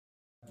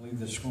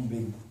believe it's going to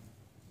be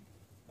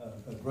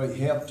a great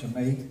help to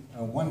me.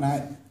 One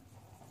night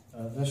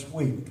this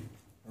week,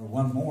 or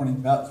one morning,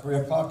 about 3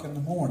 o'clock in the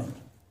morning,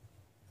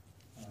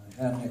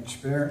 I had an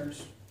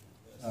experience.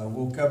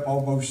 Woke up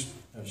almost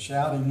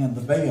shouting in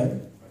the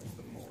bed.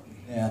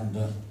 And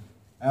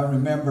I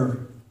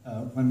remember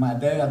when my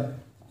dad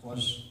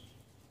was,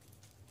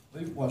 I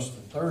believe it was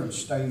the third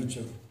stage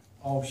of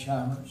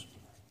Alzheimer's,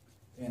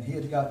 and he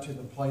had got to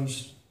the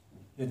place,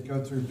 he'd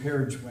go through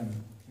periods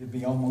when he'd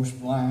be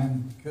almost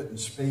blind, couldn't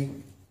speak,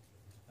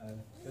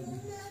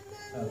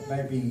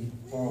 maybe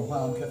for a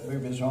while couldn't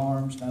move his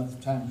arms, another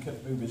time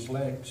couldn't move his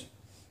legs.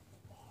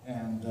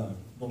 And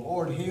the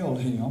Lord healed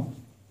him,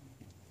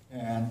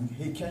 and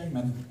he came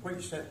and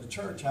preached at the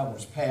church I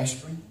was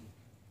pastoring,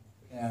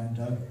 and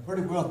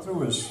pretty well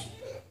threw his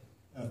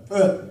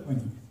foot when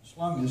he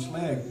slung his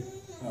leg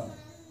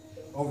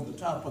over the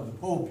top of the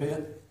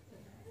pulpit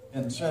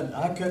and said,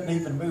 I couldn't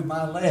even move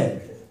my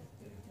leg.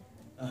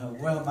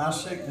 Well, my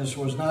sickness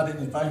was not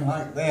anything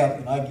like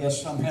that, but I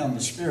guess somehow in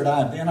the spirit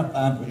I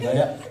identified with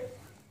that.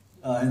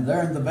 And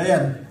there in the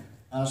bed,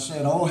 I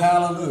said, oh,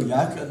 hallelujah,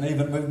 I couldn't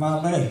even move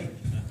my leg.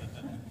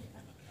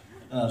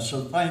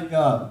 So thank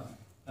God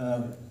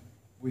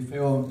we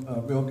feel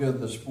real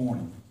good this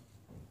morning.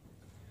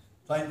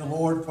 Thank the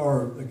Lord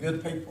for the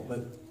good people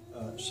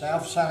at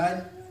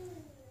Southside,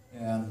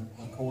 and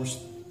of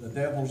course the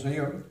devil's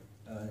ear.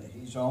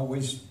 He's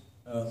always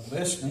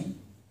listening.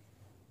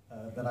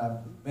 But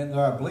I've been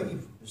there, I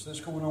believe, is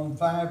this going on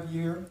 5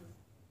 years?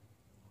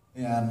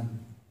 And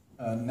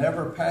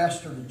never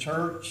pastored a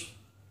church,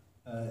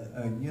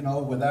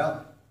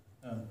 without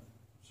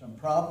some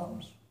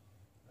problems.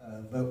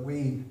 But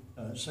we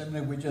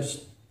seemingly we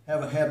just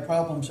haven't had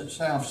problems at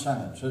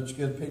Southside. Such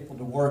good people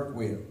to work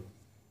with.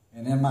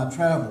 And in my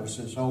travels,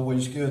 it's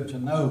always good to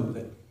know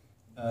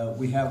that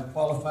we have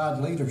qualified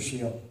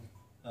leadership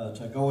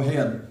to go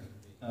ahead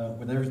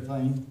with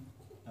everything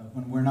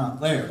when we're not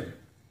there.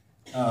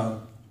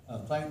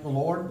 Thank the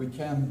Lord, we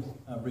can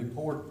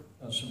report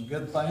some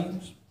good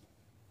things.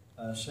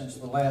 Since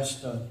the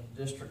last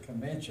district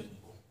convention,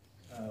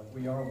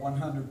 we are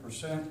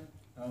 100%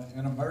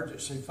 in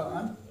emergency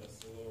fund.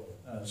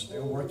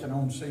 Still working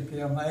on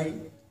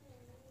CPMA.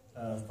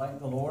 Thank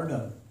the Lord,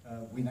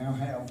 we now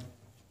have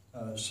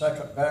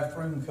second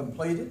bathroom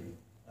completed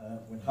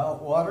with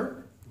hot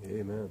water.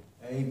 Amen.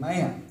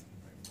 Amen.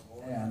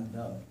 And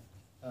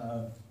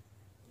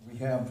we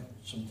have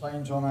some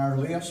things on our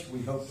list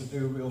we hope to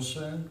do real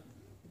soon.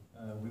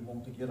 We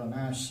want to get a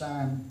nice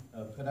sign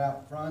put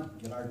out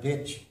front, get our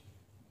ditch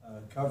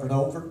covered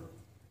over.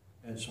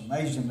 It's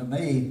amazing to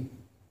me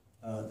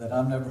that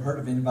I've never heard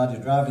of anybody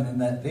driving in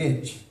that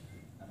ditch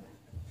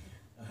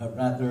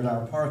right there at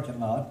our parking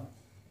lot.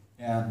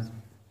 And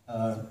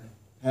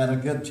had a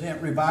good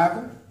tent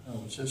revival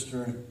with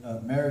Sister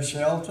Mary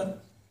Shelton.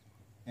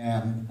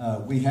 And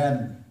we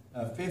had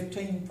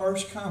 15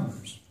 first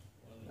comers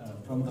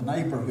from the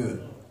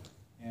neighborhood.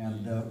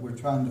 And we're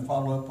trying to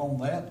follow up on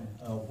that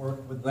and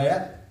work with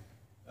that.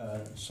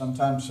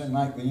 Sometimes it seems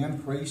like the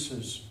increase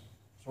is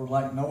sort of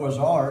like Noah's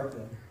Ark.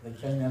 They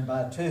came in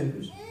by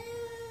twos.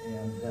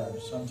 And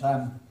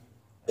sometimes,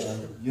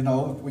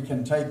 if we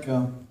can take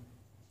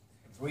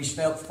 3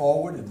 steps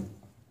forward and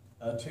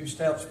 2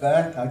 steps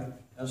back,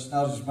 that's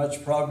not as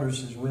much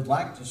progress as we'd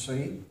like to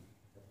see.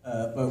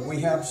 But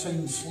we have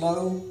seen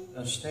slow,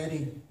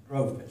 steady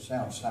growth at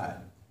Southside.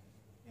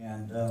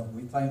 And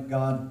we thank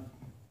God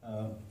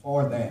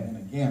for that. And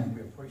again,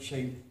 we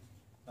appreciate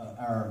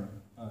our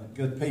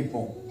good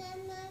people.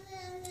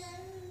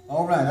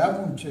 All right, I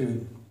want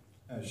to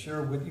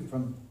share with you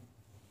from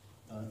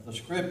the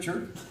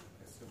scripture.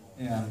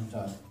 And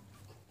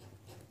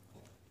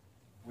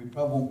we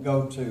probably won't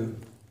go to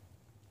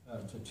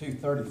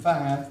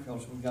 2:35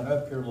 because we got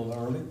up here a little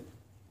early.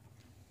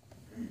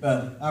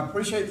 But I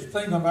appreciate the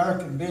theme of our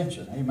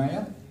convention.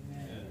 Amen.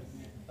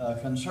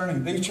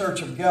 Concerning the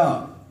Church of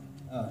God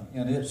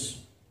and its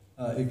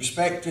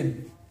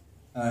expected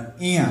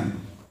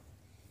end.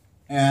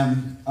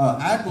 And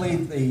I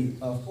believe the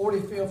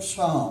 45th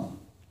Psalm,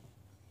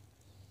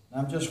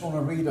 I'm just going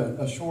to read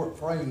a short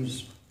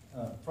phrase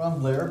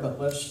from there, but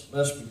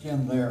let's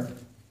begin there.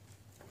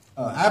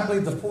 I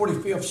believe the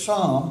 45th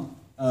Psalm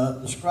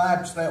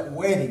describes that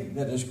wedding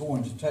that is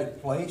going to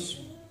take place.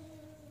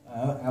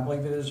 I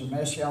believe it is a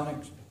messianic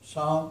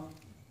psalm.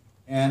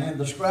 And in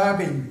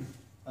describing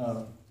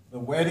the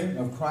wedding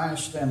of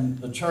Christ and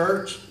the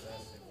church,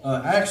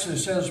 actually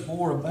says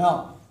more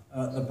about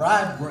the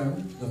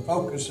bridegroom. The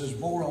focus is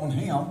more on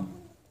him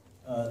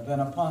than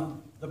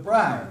upon the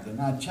bride.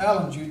 And I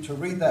challenge you to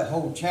read that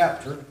whole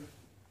chapter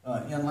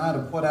in light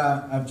of what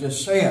I've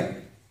just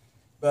said.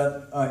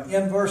 But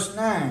in verse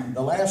 9,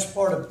 the last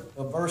part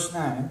of verse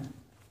 9,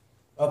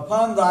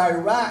 upon thy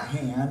right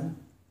hand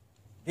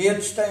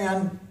did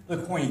stand the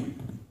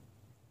queen.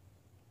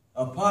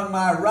 Upon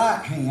my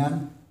right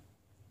hand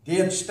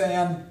did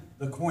stand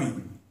the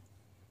queen.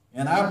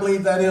 And I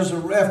believe that is a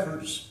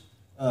reference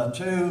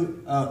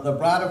to the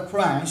bride of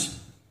Christ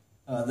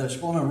that's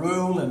going to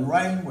rule and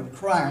reign with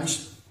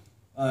Christ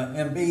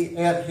and be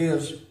at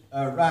his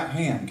right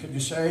hand. Could you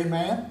say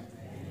amen?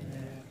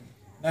 Amen.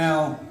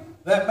 Now,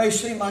 that may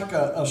seem like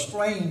a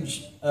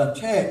strange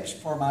text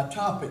for my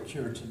topic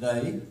here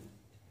today,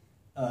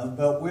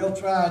 but we'll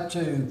try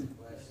to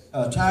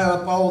tie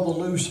up all the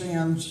loose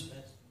ends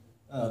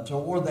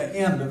toward the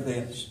end of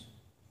this.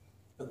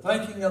 But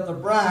thinking of the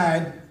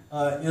bride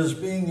is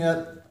being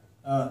at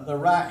the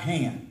right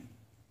hand.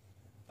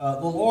 The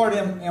Lord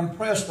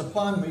impressed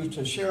upon me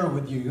to share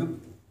with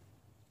you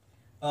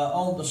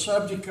on the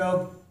subject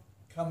of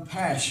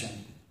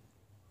compassion.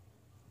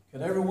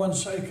 Could everyone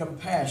say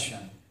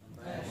compassion?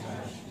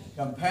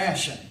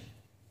 Compassion.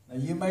 Now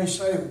you may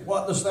say,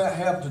 what does that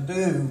have to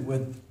do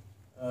with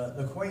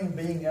the queen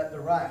being at the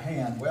right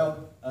hand?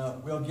 Well,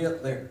 we'll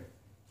get there.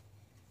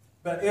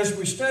 But as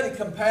we study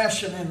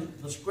compassion in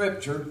the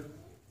Scripture,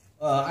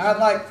 I'd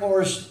like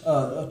for us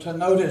to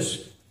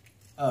notice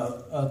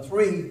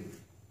three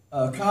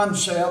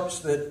concepts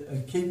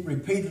that keep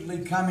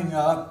repeatedly coming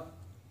up.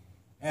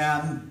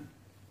 And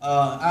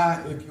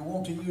if you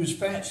want to use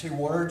fancy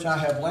words, I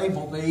have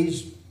labeled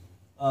these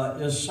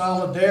as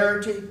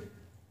solidarity,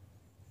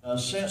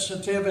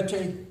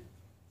 sensitivity,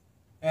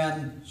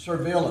 and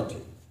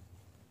servility.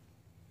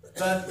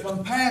 But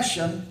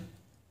compassion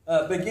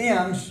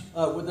begins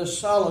with a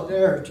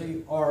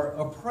solidarity or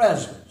a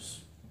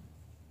presence,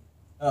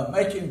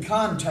 making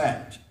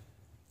contact.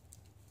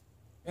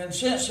 And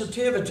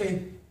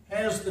sensitivity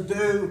has to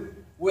do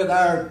with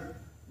our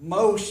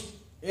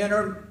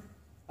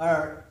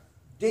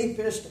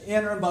deepest,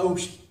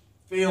 innermost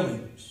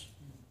feelings.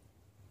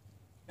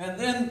 And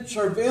then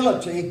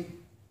servility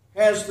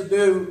has to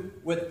do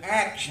with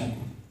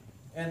action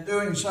and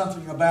doing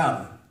something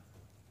about it.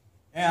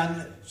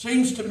 And it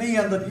seems to me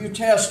in the New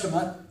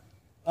Testament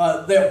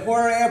that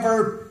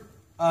wherever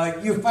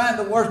you find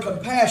the word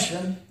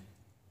compassion,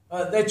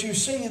 that you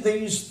see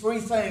these three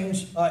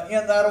things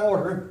in that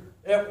order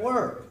at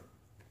work.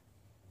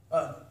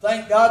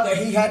 Thank God that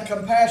He had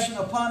compassion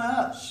upon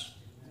us.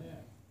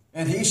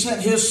 And He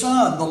sent His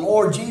Son, the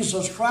Lord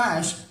Jesus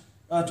Christ,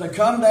 to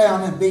come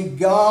down and be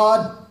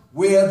God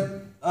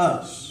with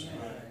us.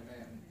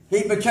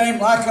 He became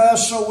like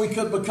us so we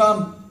could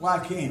become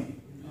like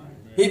Him.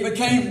 He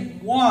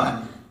became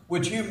one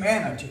with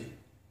humanity,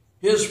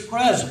 His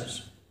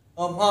presence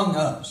among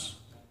us.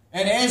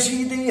 And as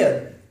He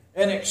did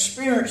and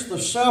experienced the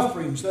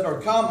sufferings that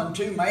are common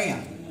to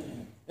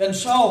man and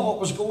saw what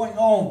was going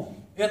on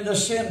in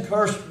this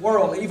sin-cursed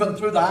world, even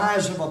through the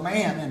eyes of a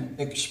man and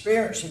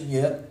experiencing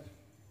it,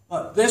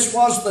 this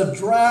was the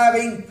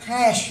driving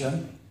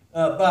passion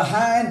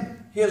behind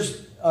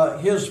His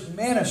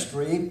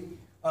ministry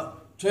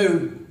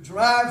to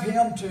drive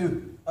Him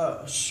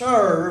to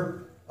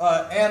serve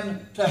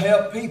and to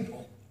help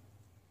people.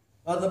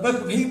 The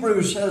book of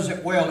Hebrews says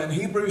it well in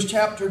Hebrews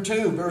chapter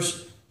 2,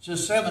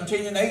 verses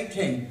 17 and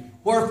 18.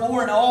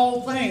 Wherefore in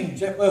all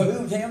things it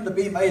behooved Him to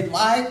be made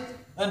like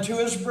unto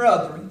His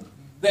brethren,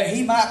 that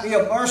He might be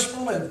a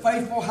merciful and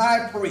faithful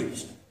high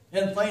priest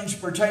in things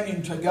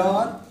pertaining to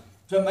God,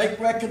 to make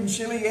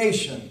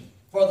reconciliation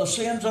for the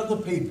sins of the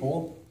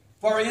people,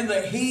 for in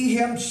that He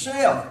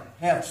Himself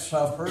hath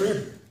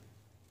suffered.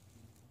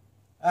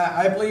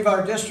 I believe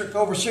our district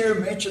overseer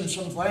mentioned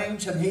some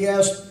things, and he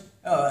asked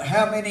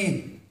how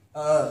many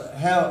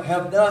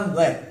have done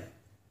that.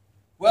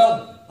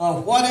 Well,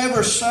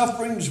 whatever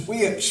sufferings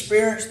we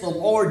experience, the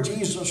Lord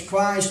Jesus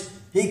Christ,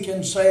 He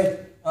can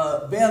say,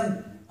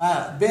 been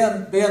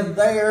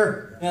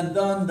there and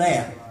done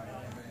that.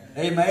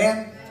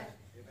 Amen.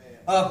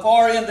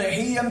 For in that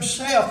He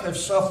Himself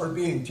has suffered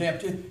being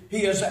tempted,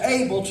 He is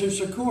able to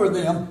succor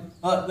them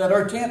that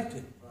are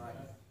tempted.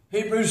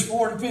 Hebrews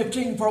 4 and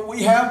 15, for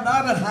we have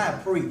not an high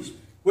priest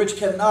which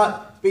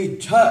cannot be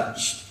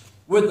touched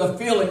with the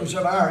feelings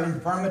of our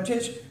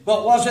infirmities,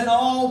 but was in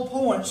all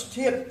points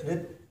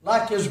tempted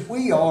like as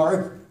we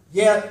are,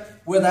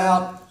 yet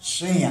without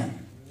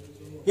sin.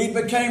 He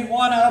became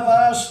one of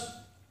us.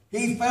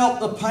 He felt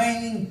the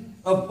pain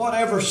of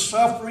whatever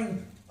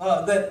suffering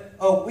that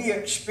we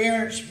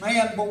experience.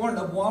 Man born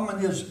of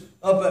woman is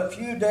of a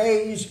few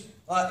days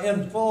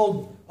and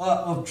full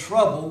of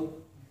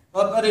trouble.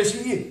 But as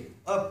He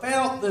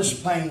felt this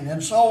pain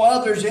and saw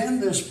others in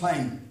this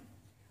pain,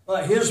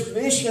 His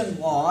mission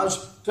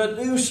was to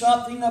do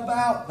something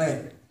about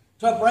that,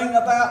 to bring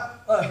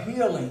about a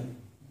healing.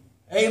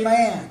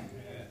 Amen.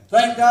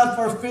 Thank God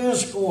for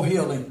physical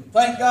healing.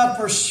 Thank God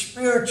for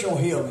spiritual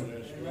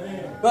healing.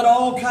 But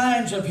all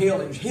kinds of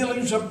healings.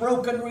 Healings of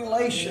broken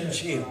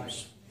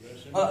relationships.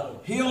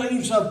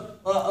 Healings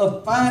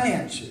of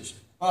finances.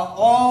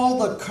 All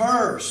the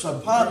curse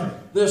upon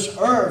this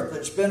earth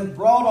that's been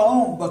brought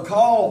on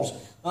because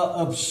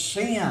of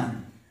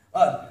sin.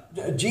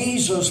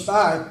 Jesus,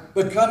 by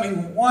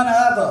becoming one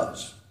of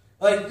us.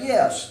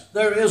 Yes,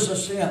 there is a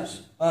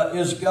sense,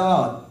 is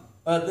God,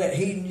 that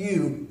He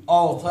knew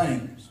all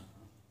things.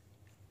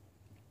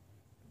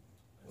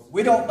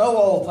 We don't know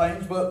all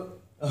things, but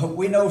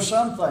we know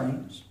some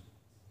things.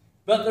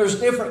 But there's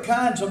different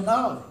kinds of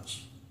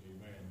knowledge.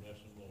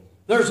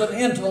 There's an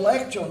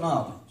intellectual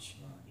knowledge.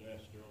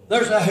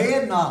 There's a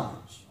head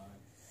knowledge.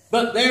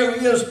 But there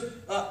is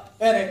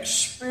an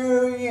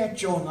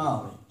experiential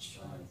knowledge.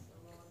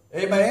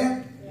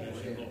 Amen?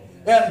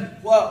 And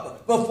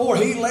before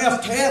he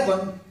left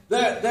heaven,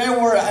 there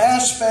were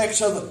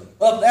aspects of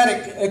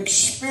that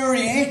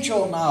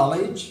experiential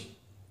knowledge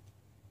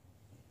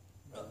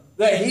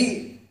that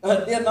he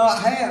did not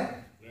have.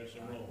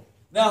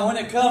 Now, when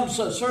it comes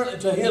certainly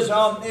to his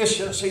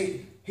omniscience,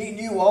 he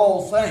knew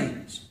all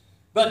things.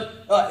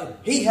 But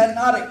he had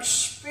not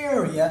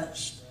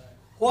experienced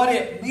what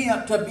it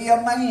meant to be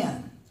a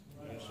man.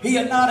 He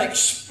had not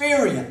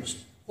experienced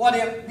what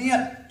it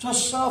meant to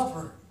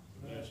suffer.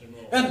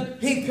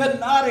 And he could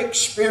not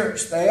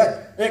experience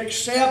that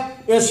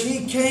except as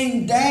he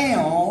came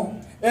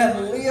down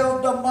and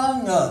lived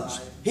among us.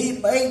 He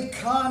made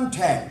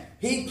contact.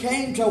 He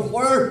came to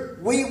where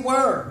we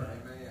were.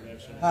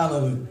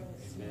 Hallelujah.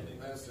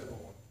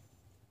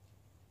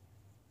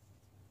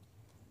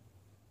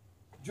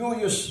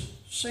 Julius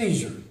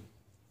Caesar,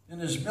 in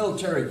his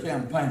military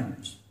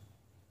campaigns,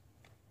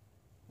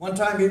 one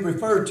time he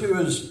referred to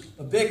his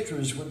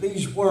victories with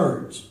these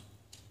words: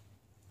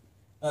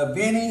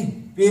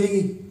 Veni,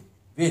 Vidi,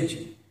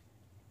 Vici.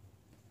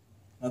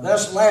 Now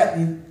that's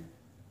Latin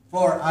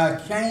for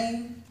I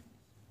came,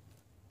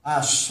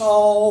 I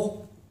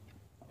saw,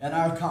 and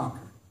I conquered.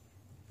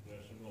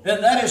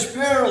 And that is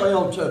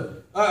parallel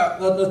to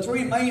the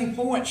three main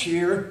points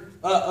here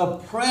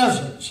of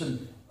presence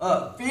and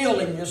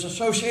feeling is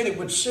associated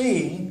with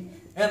seeing,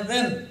 and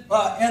then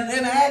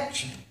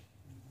action.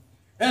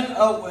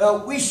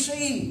 And we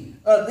see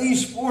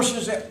these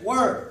forces at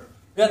work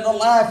in the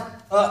life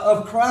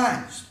of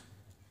Christ.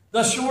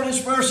 The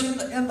shortest verse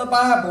in the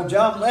Bible,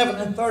 John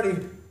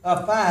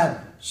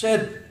 11:35,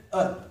 said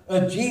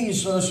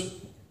Jesus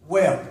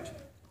wept.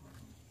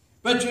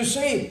 But you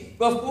see,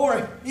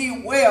 before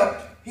he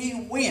wept,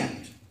 he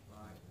went.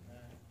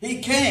 He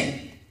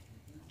came.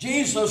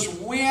 Jesus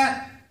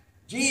went.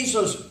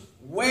 Jesus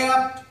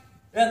wept.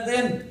 And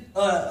then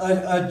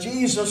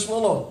Jesus,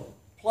 little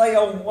play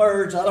on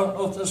words. I don't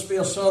know if this be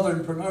a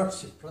southern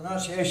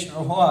pronunciation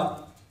or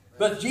what.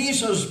 But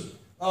Jesus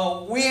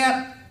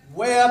went,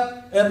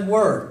 wept, and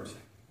worked.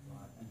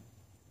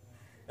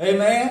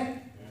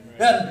 Amen?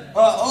 And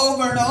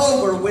over and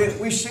over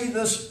we see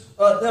this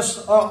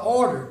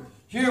order.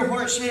 Here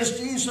where it says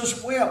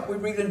Jesus wept, we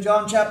read in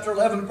John chapter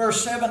 11,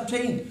 verse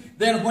 17.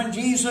 Then when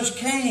Jesus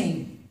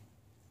came,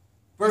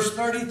 verse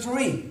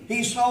 33,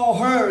 he saw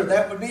her,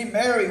 that would be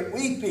Mary,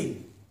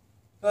 weeping.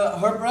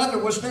 Her brother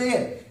was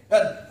dead.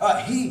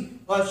 He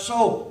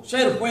so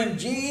said, when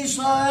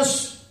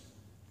Jesus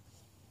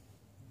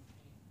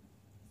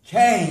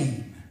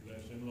came.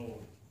 Bless him,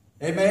 Lord.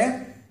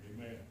 Amen?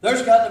 Amen.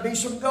 There's got to be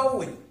some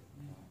going.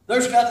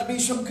 There's got to be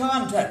some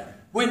contact.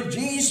 When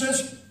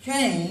Jesus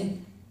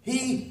came,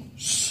 he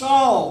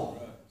saw.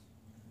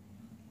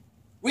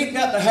 We've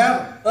got to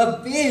have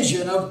a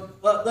vision of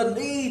the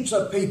needs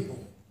of people.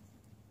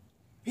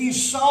 He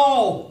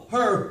saw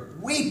her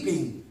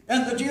weeping,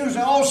 and the Jews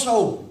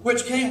also,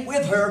 which came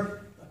with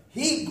her,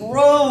 he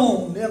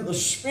groaned in the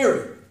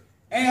spirit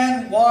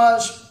and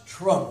was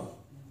troubled.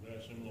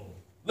 Bless him, Lord.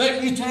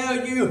 Let me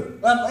tell you,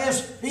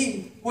 unless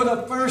he would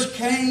have first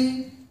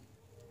came,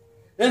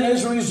 and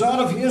as a result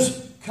of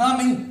his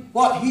coming,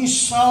 what he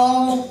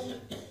saw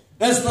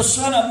as the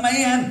Son of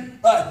Man,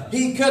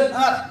 he could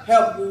not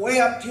have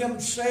wept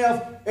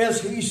himself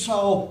as he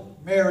saw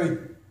Mary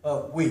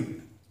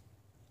weep.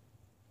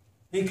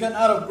 He could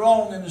not have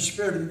groaned in the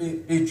spirit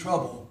and be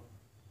troubled.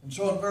 And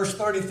so in verse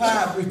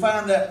 35, we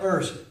find that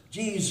verse,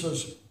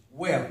 Jesus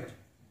wept.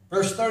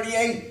 Verse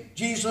 38,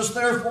 Jesus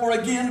therefore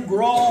again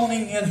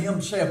groaning in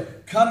himself,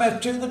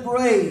 cometh to the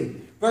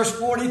grave. Verse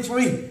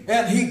 43,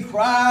 and he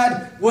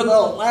cried with a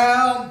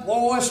loud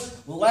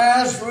voice,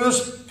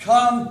 Lazarus,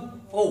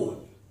 come forth.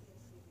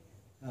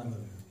 Hallelujah.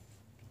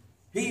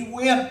 He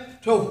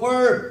went to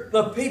where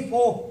the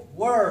people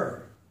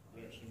were.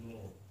 Bless him,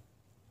 Lord.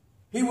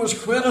 He was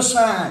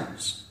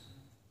criticized.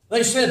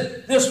 They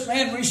said, this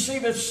man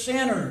receiveth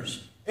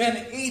sinners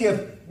and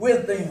eateth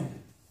with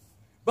them.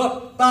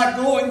 But by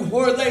going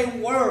where they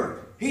were,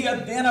 he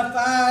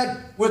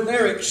identified with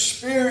their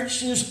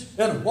experiences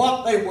and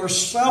what they were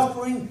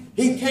suffering.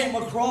 He came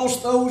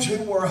across those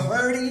who were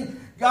hurting,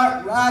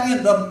 got right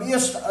in the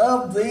midst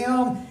of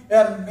them,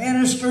 and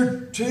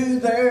ministered to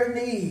their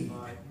need.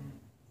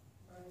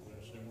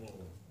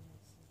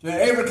 To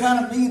every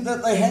kind of need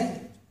that they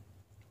had.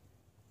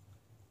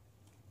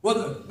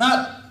 Well,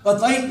 but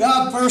thank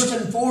God first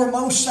and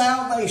foremost,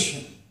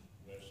 salvation.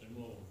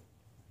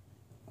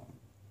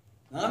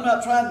 Now, I'm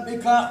not trying to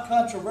be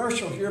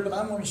controversial here, but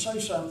I'm going to say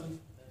something.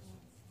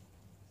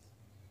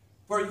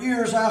 For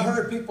years I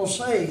heard people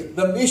say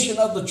the mission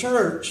of the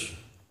church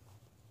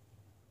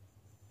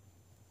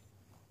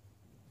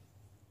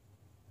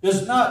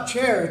is not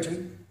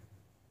charity,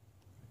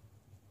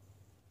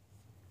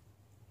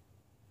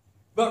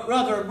 but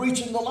rather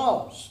reaching the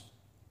lost.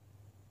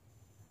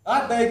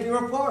 I beg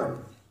your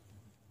pardon.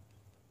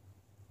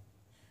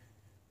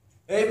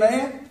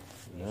 Amen?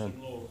 Amen.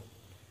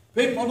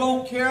 People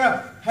don't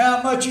care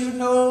how much you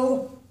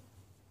know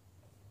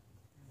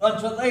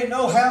until they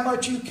know how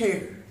much you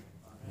care.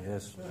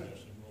 Yes. Bless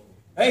him, Lord.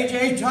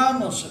 A.J.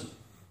 Tomlinson,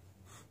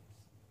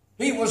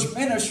 he was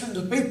ministering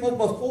to people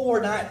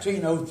before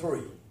 1903.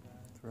 That's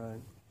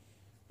right.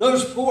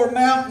 Those poor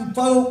mountain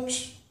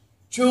folks,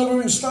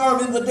 children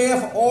starving to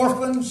death,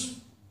 orphans.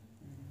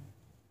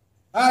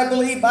 I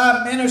believe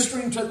by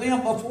ministering to them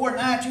before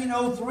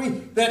 1903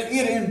 that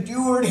it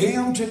endured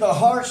him to the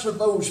hearts of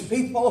those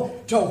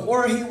people to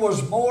where he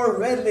was more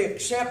readily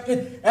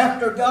accepted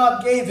after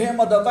God gave him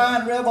a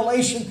divine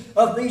revelation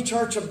of the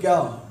Church of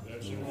God.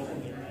 Bless him, Lord.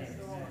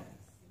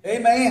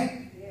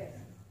 Amen.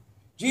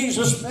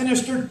 Jesus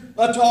ministered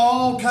to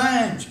all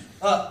kinds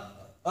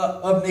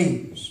of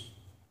needs.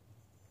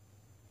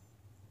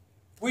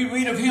 We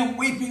read of him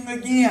weeping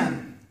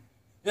again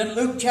in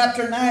Luke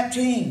chapter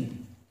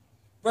 19,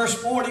 verse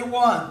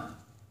 41.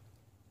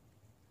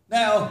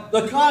 Now,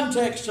 the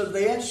context of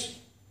this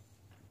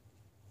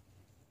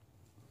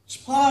is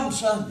Palm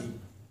Sunday.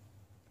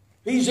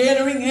 He's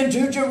entering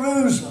into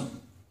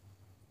Jerusalem.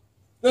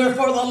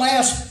 Therefore, the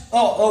last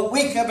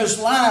week of his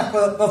life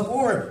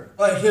before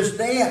his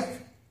death.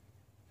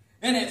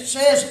 And it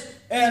says,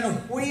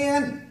 and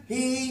when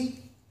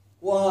he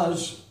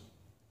was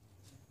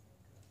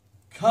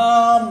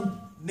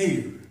come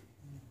near.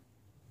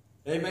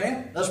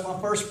 Amen? That's my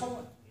first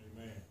point.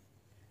 Amen.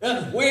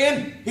 And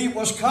when he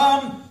was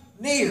come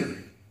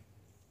near,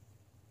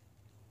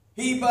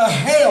 he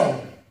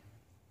beheld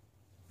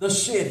the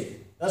city.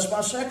 That's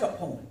my second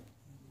point.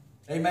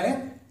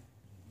 Amen?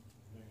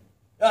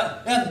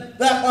 And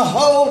that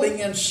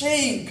beholding and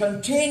seeing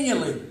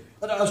continually,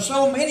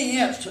 so many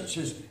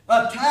instances,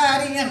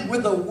 tied in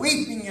with the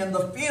weeping and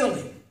the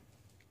feeling.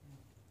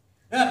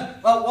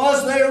 And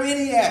was there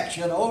any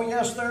action? Oh,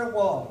 yes, there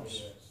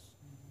was.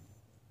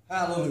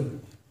 Hallelujah.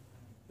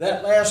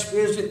 That last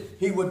visit,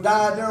 he would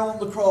die there on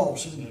the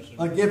cross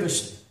and give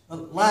his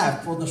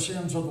life for the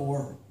sins of the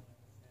world.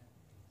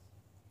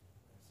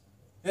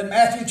 In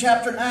Matthew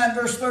chapter 9,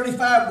 verse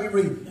 35, we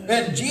read,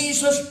 and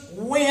Jesus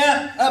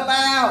went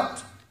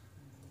about.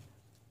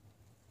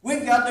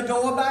 We've got to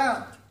go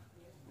about.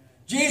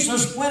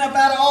 Jesus went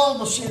about all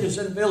the cities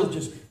and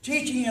villages,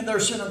 teaching in their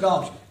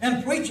synagogues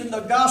and preaching the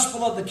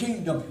gospel of the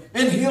kingdom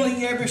and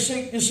healing every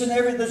sickness and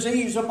every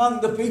disease among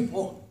the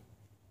people.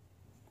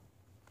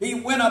 He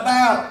went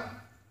about,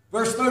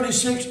 verse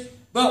 36,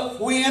 but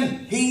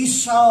when he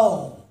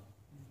saw,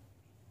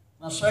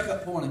 my second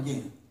point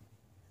again,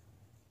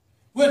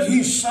 when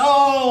he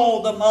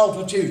saw the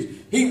multitudes,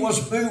 he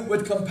was moved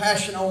with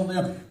compassion on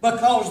them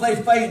because they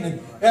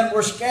fainted and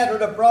were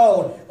scattered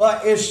abroad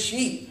as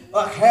sheep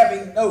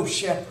having no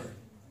shepherd.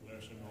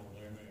 Bless him, Lord.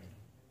 Amen.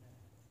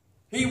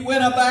 He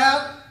went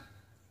about.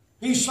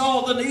 He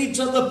saw the needs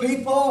of the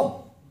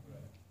people.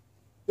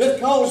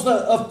 It caused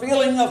a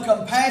feeling of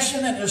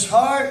compassion in his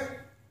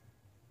heart.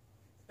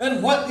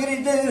 And what did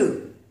he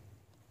do?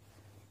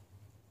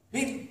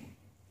 He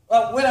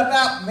went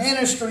about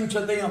ministering to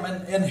them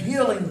and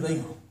healing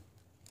them.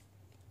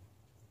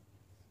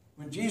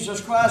 When Jesus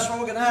Christ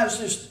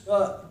organized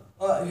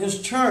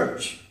his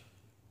church,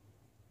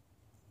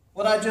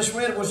 what I just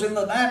read was in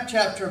the 9th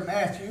chapter of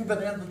Matthew,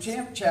 but in the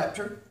 10th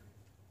chapter,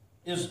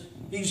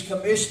 he's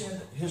commissioning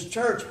his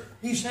church.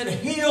 He said,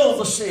 heal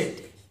the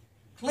sick,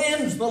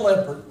 cleanse the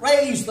leper,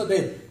 raise the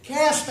dead,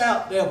 cast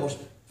out devils.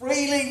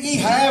 Freely ye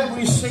have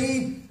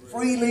received,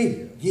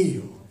 freely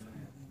give.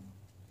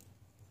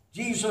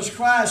 Jesus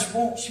Christ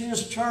wants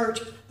his church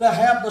to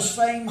have the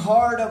same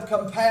heart of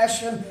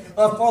compassion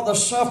for the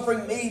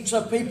suffering needs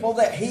of people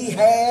that he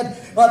had,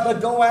 to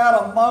go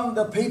out among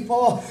the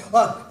people.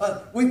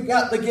 We've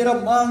got to get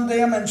among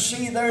them and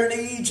see their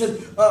needs and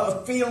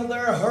feel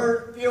their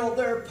hurt, feel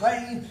their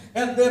pain,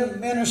 and then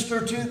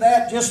minister to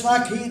that just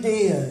like he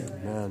did.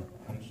 Amen.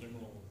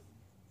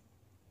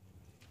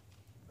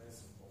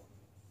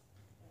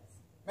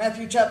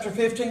 Matthew chapter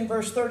 15,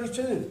 verse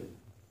 32.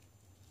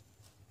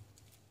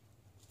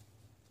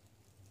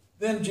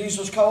 Then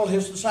Jesus called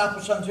his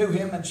disciples unto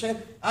him and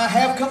said, I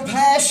have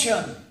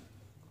compassion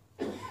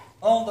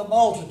on the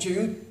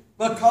multitude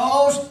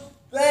because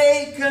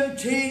they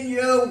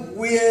continue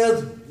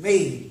with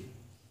me.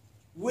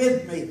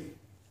 With me.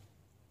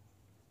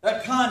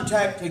 That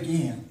contact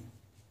again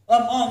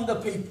among the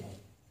people.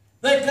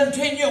 They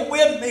continue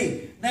with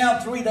me now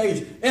 3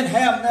 days and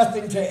have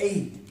nothing to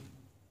eat.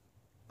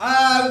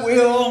 I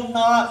will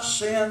not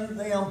send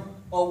them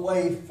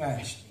away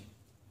fasting.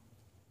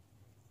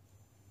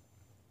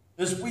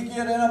 As we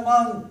get in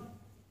among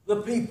the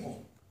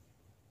people,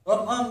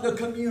 among the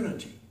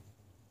community,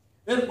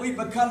 and we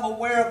become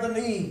aware of the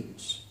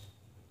needs.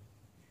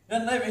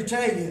 And let me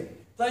tell you,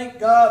 thank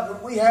God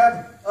when we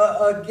have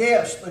a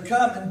guest to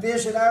come and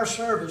visit our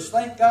service.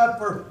 Thank God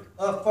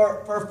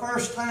for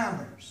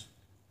first-timers.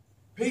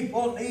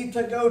 People need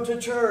to go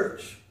to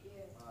church.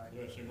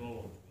 Bless him,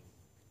 Lord.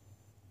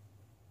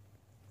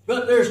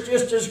 But there's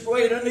just as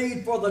great a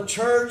need for the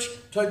church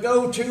to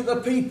go to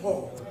the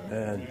people.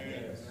 Amen.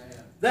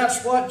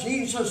 That's what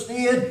Jesus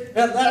did,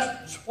 and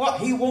that's what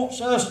he wants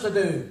us to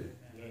do.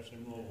 Bless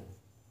him, Lord.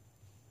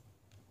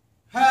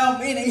 How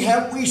many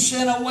have we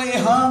sent away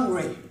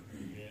hungry?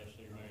 Yes,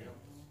 amen.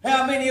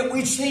 How many have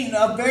we seen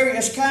of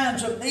various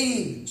kinds of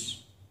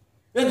needs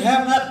and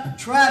have not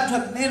tried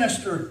to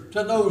minister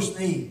to those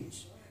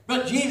needs?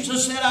 But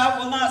Jesus said, I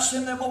will not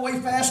send them away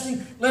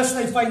fasting lest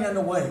they faint in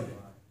the way.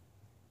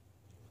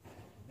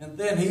 And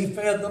then he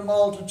fed the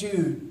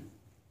multitude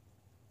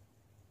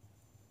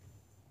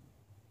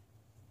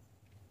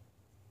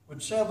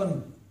with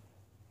 7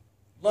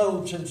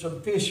 loaves and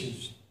some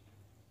fishes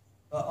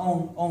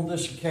on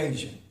this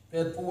occasion.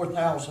 Fed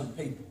 4,000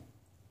 people.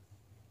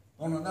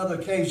 On another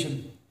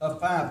occasion of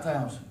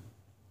 5,000.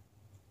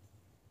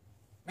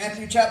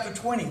 Matthew chapter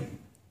 20,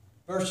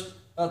 verse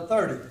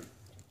 30.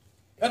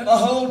 And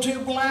behold, 2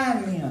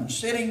 blind men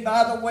sitting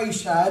by the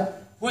wayside,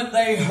 when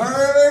they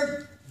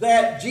heard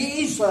that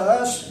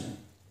Jesus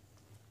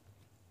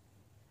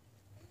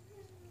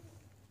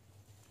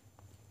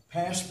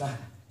passed by.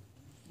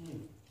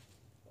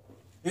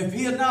 If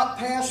he had not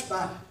passed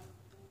by,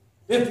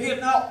 if he had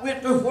not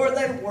went to where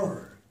they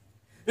were,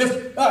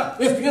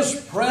 if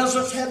his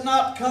presence had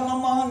not come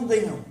among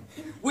them,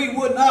 we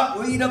would not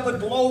read of the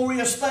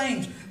glorious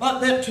things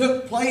that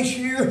took place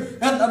here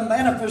and the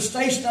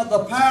manifestation of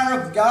the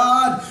power of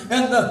God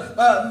and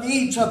the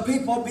needs of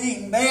people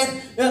being met.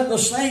 And the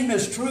same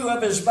is true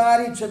of his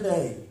body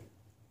today.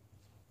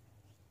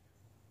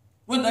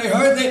 When they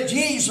heard that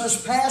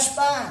Jesus passed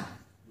by,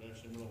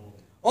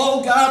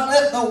 oh God,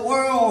 let the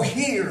world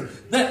hear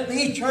that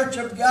the church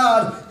of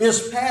God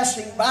is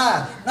passing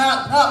by,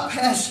 not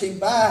passing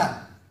by.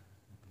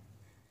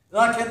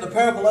 Like in the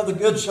parable of the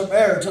Good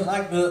Samaritan,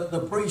 like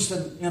the priest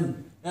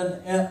and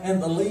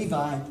the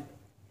Levite.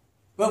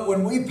 But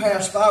when we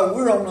pass by,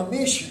 we're on a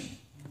mission.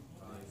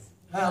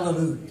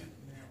 Hallelujah.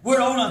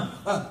 We're on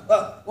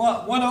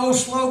one old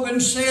slogan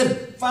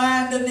said,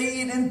 find a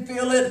need and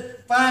fill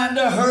it, find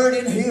a hurt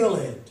and heal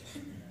it.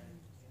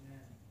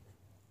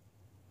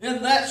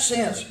 In that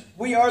sense,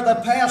 we are the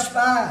pass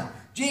by.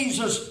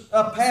 Jesus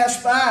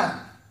passed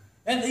by.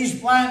 And these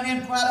blind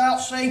men cried out,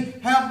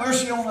 saying, have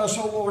mercy on us,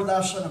 O Lord,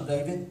 thou Son of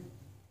David.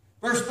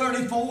 Verse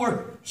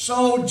 34,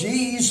 so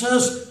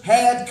Jesus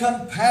had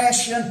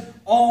compassion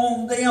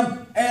on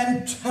them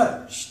and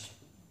touched.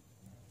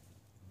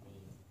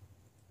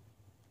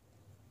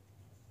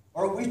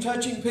 Are we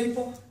touching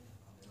people?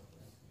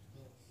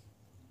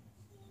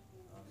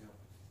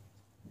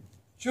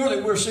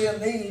 Surely we're seeing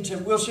needs,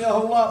 and we'll see a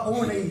whole lot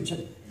more needs.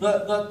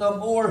 The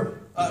more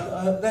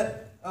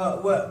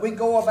that we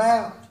go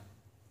about.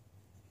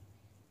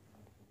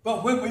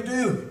 But when we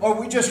do, are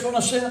we just going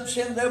to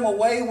send them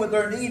away with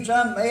their needs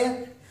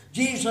unmet?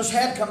 Jesus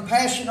had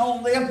compassion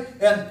on them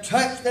and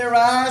touched their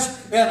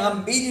eyes, and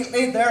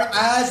immediately their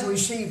eyes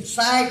received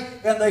sight,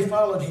 and they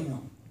followed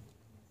him.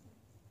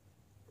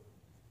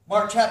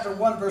 Mark chapter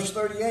 1, verse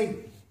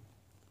 38.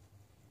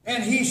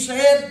 And he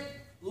said,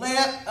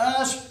 let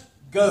us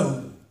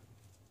go.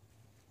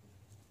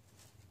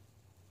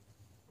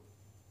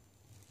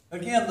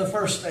 Again, the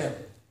first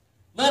step.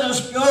 Let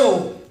us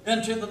go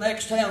into the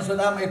next towns that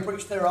I may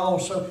preach there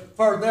also.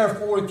 For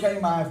therefore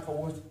came I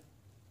forth.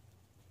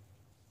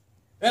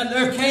 And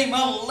there came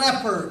a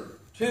leper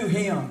to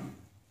him.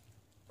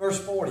 Verse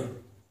 40.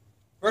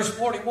 Verse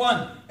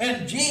 41.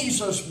 And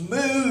Jesus,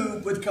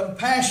 moved with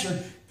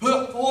compassion,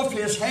 put forth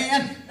his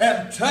hand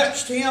and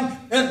touched him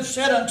and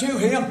said unto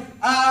him,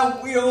 I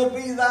will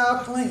be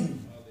thou clean.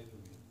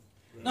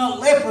 Now,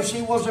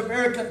 leprosy was a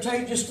very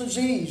contagious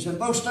disease, and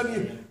most of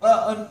you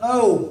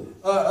know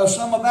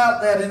some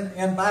about that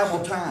in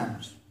Bible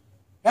times.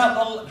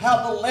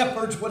 How the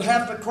lepers would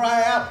have to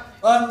cry out,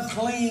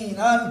 unclean,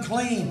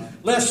 unclean,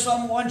 lest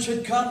someone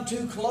should come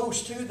too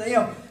close to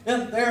them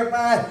and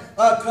thereby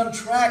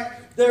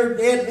contract their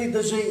deadly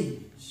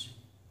disease.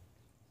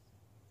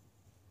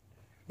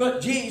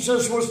 But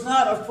Jesus was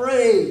not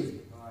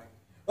afraid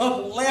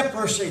of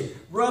leprosy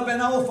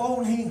rubbing off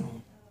on him.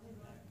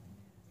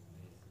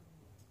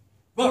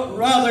 But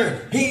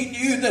rather, he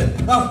knew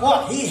that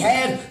what he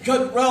had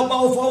could rub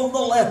off on the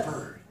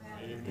leper.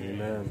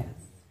 Amen.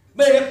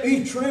 May it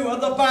be true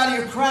of the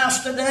body of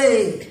Christ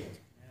today,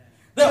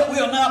 that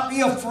we'll not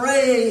be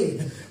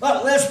afraid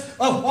unless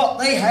of what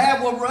they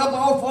have will rub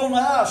off on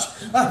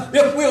us.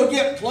 If we'll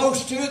get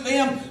close to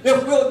them,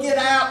 if we'll get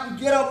out and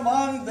get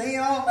among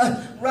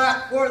them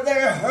right where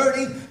they're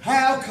hurting,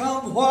 how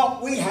come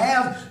what we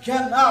have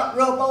cannot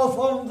rub off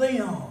on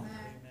them?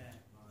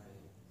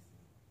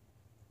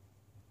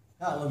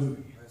 Hallelujah.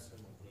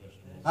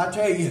 I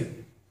tell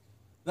you,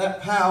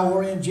 that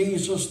power in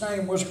Jesus'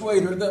 name was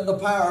greater than the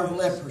power of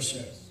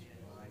leprosy.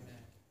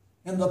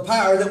 And the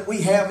power that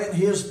we have in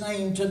his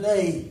name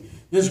today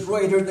is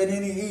greater than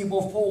any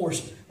evil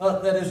force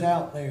that is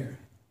out there.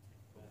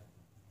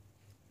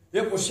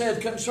 It was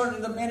said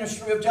concerning the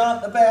ministry of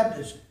John the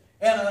Baptist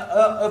and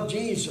of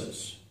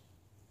Jesus,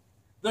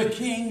 the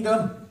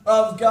kingdom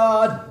of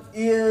God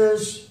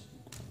is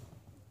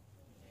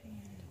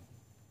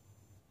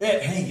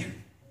at hand.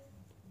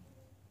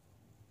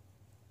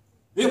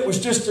 It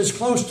was just as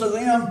close to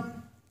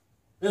them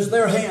as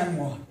their hand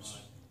was.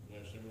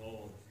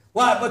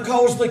 Why?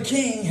 Because the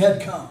King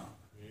had come.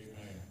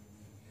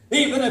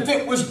 Even if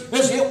it was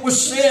as it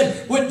was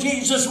said when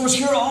Jesus was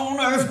here on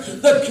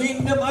earth, the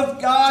kingdom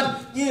of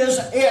God is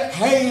at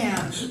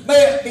hand.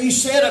 May it be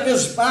said of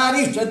His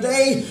body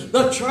today,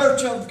 the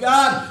church of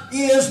God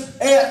is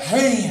at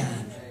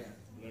hand.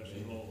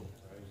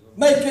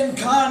 Making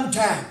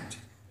contact.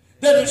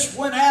 That it's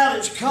went out,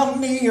 it's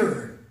come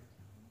near.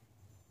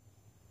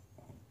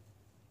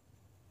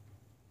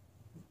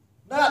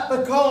 Not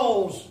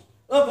because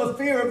of a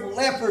fear of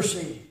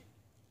leprosy.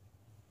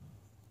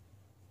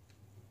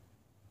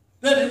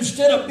 That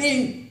instead of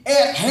being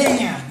at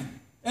hand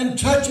and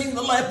touching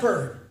the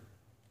leper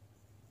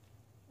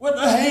with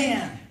the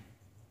hand,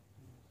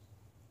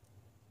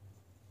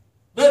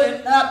 let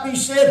it not be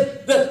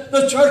said that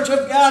the church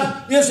of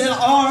God is at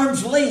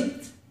arm's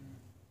length.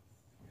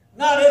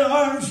 Not at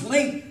arm's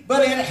length,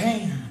 but at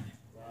hand.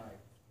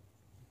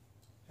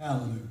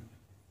 Hallelujah.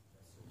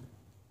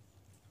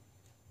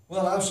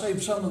 Well, I'll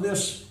save some of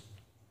this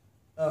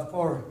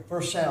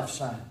for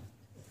Southside.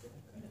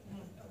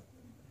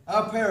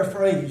 I'll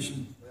paraphrase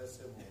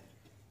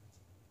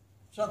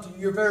something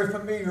you're very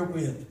familiar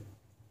with.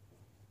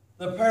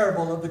 The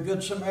parable of the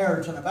Good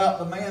Samaritan, about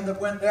the man that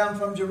went down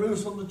from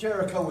Jerusalem to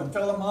Jericho and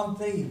fell among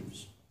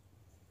thieves.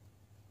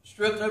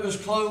 Stripped of his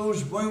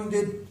clothes,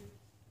 wounded,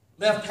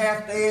 left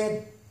half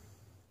dead.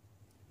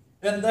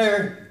 And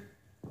there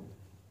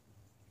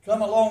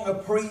come along a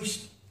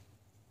priest,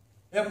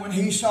 and when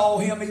he saw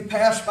him, he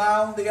passed by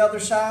on the other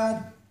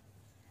side.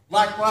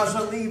 Likewise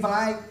a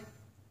Levite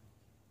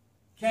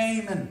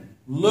came and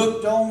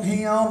looked on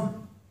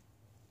him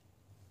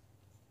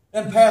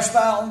and passed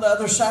by on the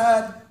other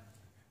side.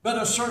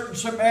 But a certain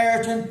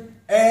Samaritan,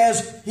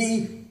 as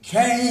he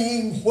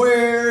came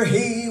where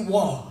he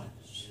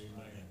was.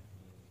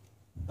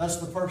 That's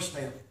the first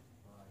step.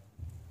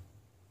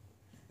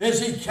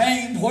 As he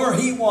came where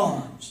he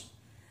was.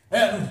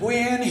 And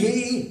when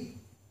he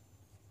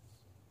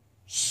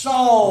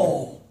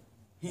saw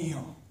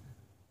him,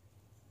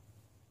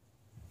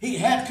 he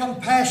had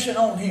compassion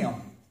on him.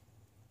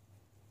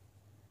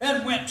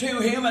 And went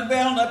to him and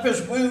bound up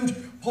his wounds,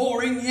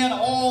 pouring in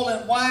oil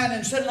and wine,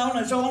 and sitting on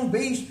his own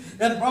beast,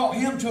 and brought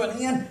him to an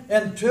inn,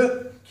 and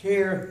took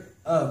care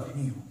of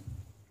him.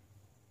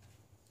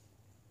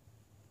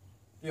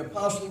 The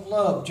apostle of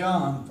love,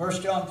 John,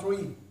 1 John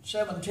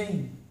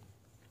 3:17,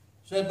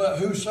 said, But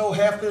whoso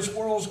hath this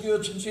world's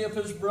goods, and seeth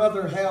his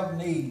brother have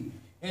need,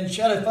 and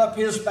shutteth up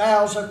his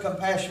bowels of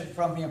compassion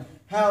from him,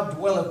 how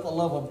dwelleth the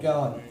love of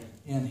God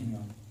in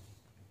him?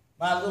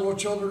 My little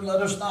children,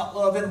 let us not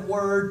love in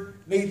word,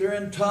 neither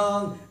in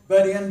tongue,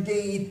 but in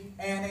deed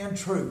and in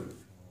truth.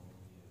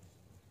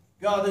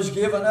 God has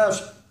given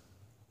us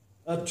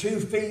 2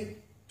 feet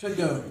to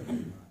go.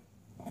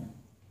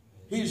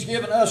 He's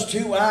given us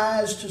 2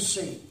 eyes to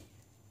see.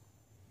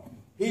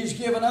 He's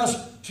given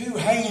us 2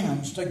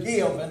 hands to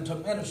give and to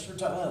minister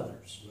to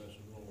others.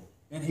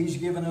 And He's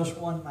given us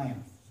 1 mouth.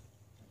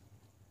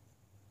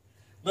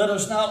 Let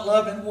us not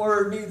love in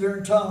word, neither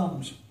in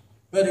tongues,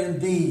 but in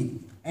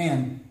deed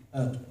and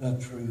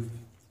truth.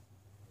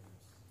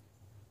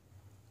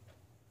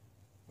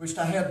 Wished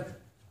I had,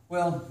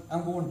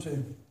 I'm going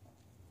to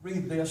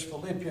read this,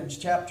 Philippians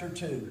chapter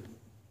 2.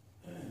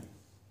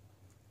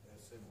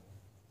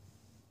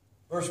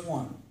 Verse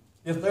 1.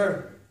 If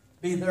there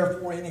be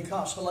therefore any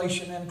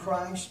consolation in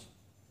Christ,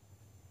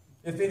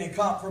 if any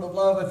comfort of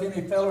love, if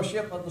any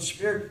fellowship of the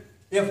Spirit,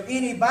 if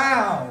any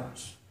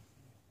bowels,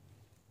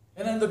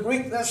 and in the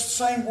Greek that's the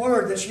same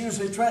word that's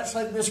usually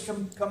translated as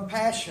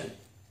compassion.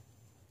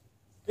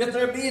 If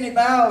there be any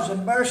bowels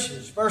and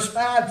mercies, verse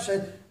 5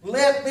 said,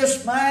 let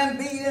this mind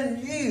be in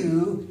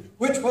you,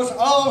 which was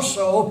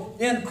also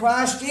in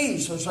Christ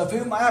Jesus, of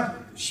whom I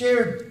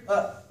shared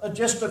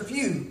just a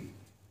few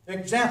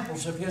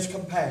examples of His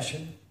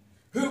compassion,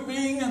 who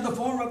being in the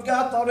form of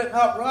God thought it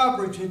not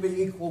robbery to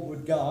be equal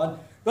with God,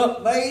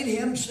 but made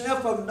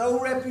Himself of no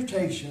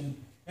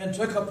reputation, and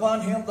took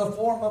upon Him the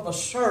form of a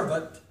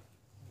servant,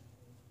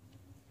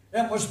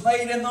 and was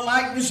made in the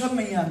likeness of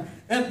men,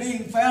 and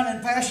being found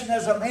in fashion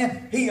as a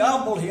man, He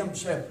humbled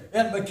Himself,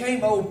 and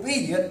became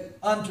obedient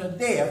unto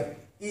death,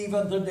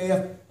 even the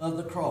death of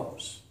the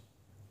cross.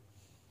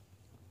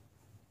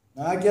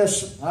 Now I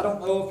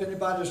don't know if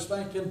anybody's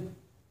thinking,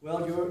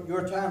 well,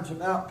 your time's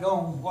about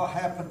gone. What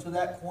happened to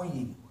that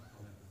queen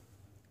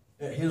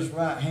at His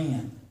right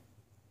hand?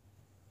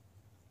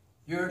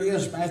 Here it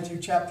is, Matthew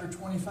chapter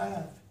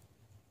 25.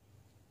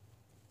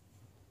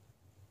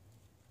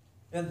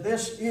 And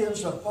this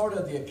is a part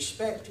of the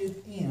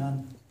expected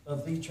end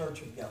of the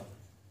church of God.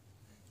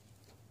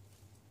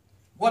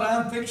 What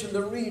I'm fixing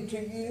to read to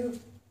you,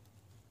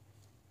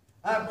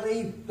 I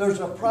believe there's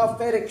a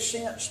prophetic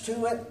sense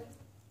to it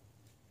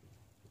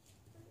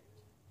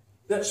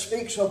that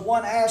speaks of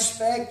one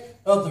aspect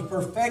of the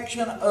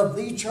perfection of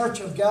the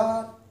church of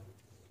God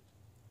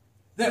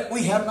that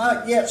we have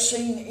not yet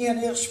seen in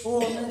its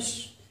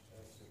fullness.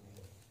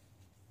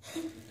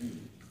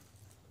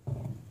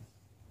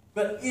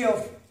 But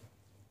if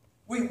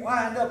we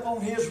wind up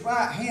on His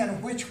right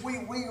hand, which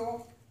we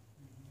will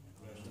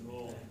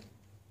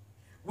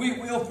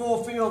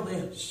fulfill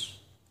this.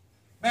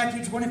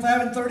 Matthew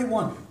 25 and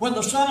 31. When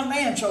the Son of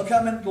Man shall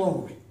come in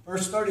glory.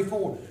 Verse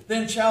 34.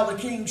 Then shall the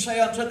King say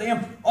unto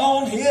them,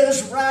 on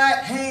his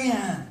right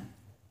hand.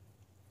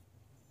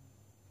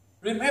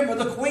 Remember,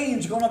 the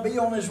Queen's going to be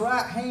on his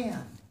right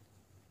hand.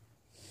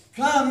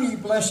 Come, ye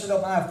blessed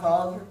of my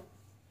Father.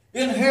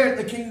 Inherit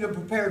the kingdom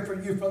prepared for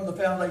you from the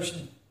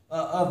foundation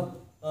of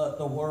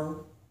the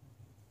world.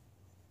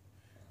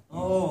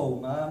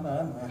 Oh, my.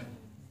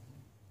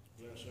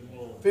 Bless him,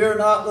 Lord. Fear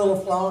not, little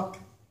flock.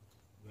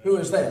 Who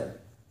is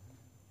that?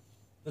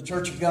 The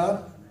church of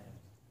God.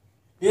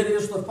 It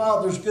is the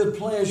Father's good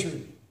pleasure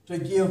to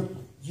give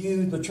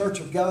you, the church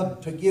of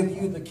God, to give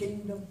you the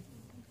kingdom.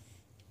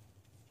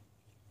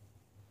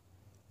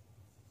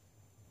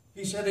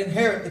 He said,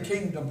 inherit the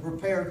kingdom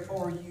prepared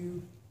for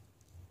you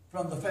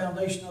from the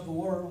foundation of the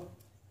world.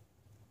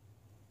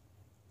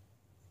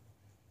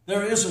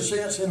 There is a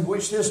sense in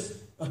which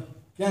this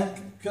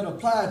can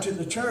apply to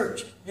the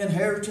church,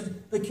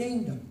 inheriting the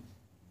kingdom.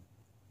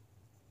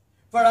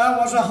 For I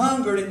was a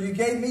hungered, and you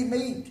gave me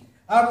meat.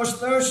 I was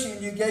thirsty,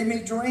 and you gave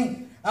me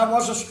drink. I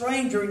was a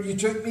stranger, and you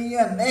took me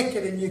in.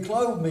 Naked, and you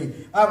clothed me.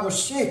 I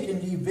was sick,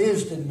 and you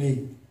visited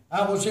me.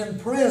 I was in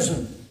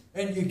prison,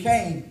 and you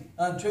came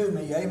unto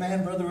me.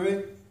 Amen, Brother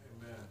Rick?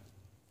 Amen.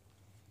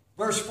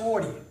 Verse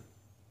 40.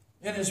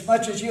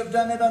 Inasmuch as ye have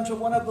done it unto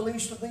one of the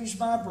least of these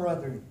my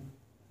brethren,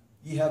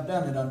 ye have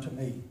done it unto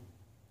me.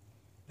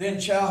 Then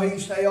shall he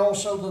say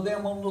also to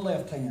them on the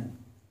left hand,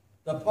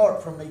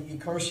 depart from me, ye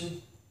cursed,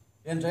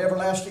 into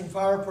everlasting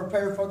fire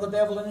prepared for the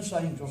devil and his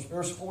angels.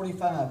 Verse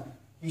 45.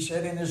 He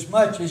said,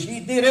 inasmuch as ye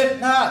did it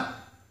not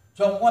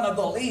to one of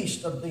the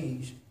least of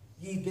these,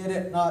 ye did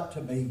it not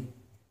to me.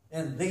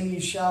 And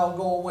these shall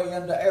go away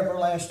into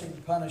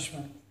everlasting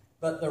punishment,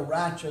 but the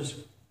righteous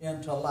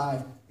into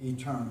life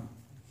eternal.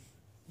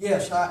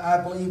 Yes,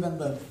 I believe in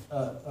the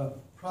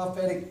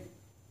prophetic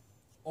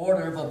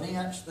order of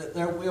events, that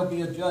there will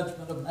be a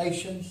judgment of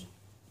nations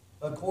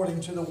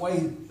according to the way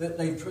that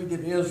they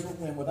treated Israel.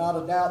 And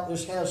without a doubt,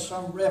 this has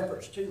some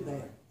reference to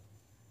that.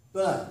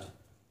 But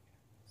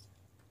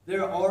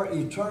there are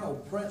eternal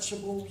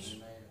principles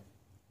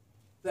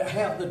that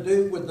have to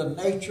do with the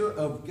nature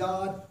of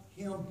God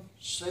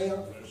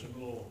Himself. Bless him,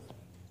 Lord.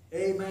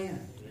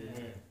 Amen.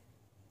 Amen.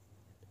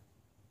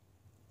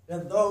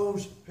 And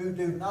those who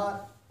do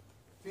not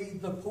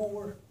feed the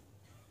poor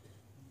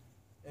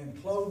and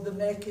clothe the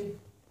naked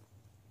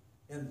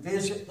and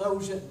visit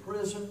those in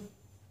prison,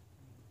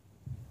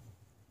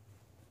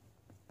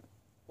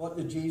 what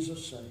did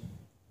Jesus say?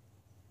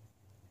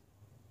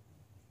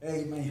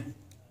 Amen.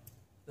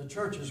 The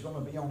church is going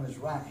to be on his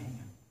right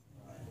hand.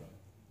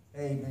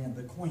 Amen.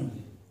 The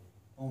Queen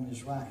on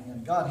his right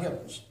hand. God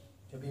help us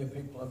to be a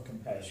people of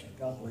compassion.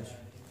 God bless you.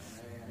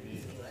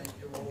 Amen. Thank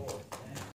you, Lord.